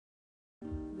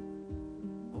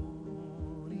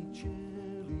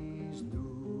chillies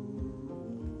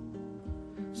new.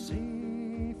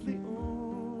 Safely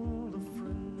o'er the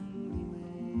friendly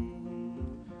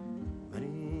main,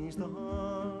 many's the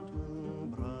heart will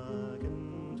brag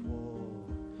and war,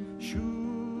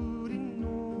 should he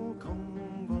no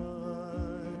come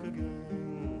back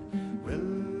again.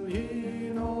 Will he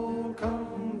no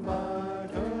come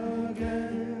back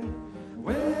again?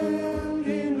 Will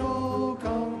he no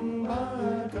come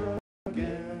back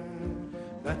again?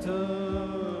 Better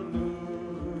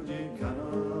lose ye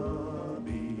cannot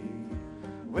be.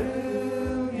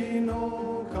 Will ye no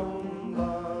come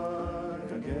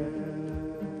back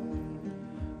again?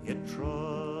 You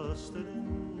trusted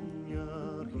in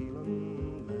your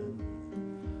healing men,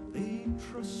 they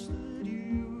trusted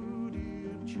you,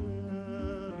 dear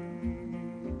Charlie.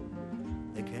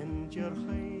 They kenned your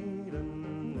hiding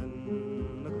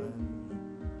in the glen,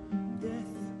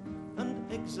 death and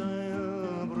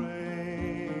exile braving.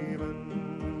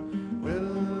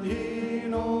 Will ye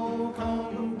no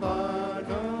come back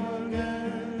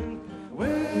again?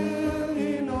 Will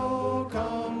ye no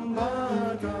come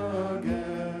back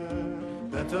again?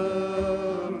 Better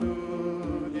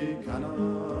lose ye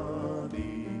cannot be.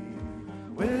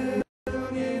 Will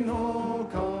ye no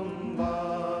come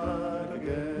back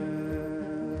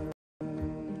again?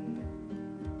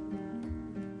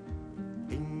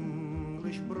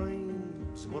 English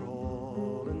bribes were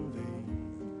all in vain,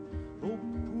 though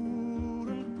poor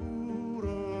and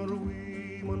poorer we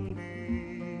mun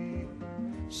be.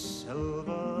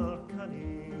 Silver can he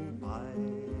buy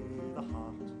the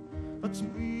heart that's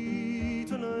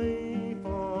beaten aye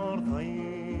for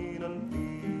thine and me.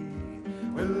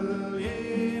 Will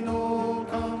ye no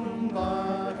come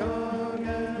back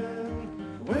again?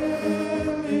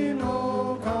 Will ye no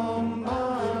come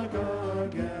back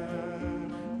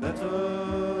again? Better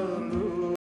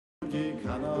lose ye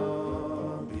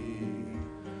cannot be.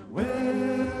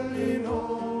 Will ye no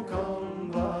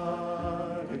come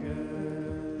back again?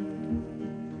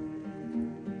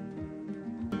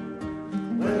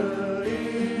 Will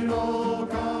ye no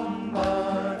come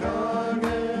back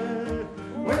again?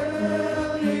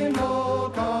 Will ye no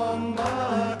come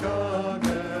back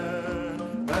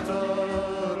again? Better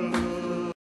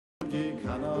lose ye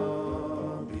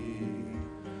cannot be.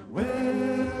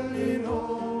 Will ye no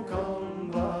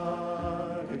come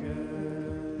back again?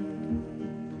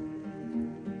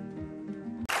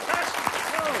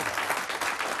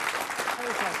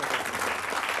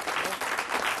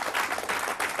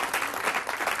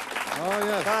 Oh,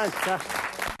 yes. Fantastic.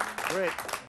 Great.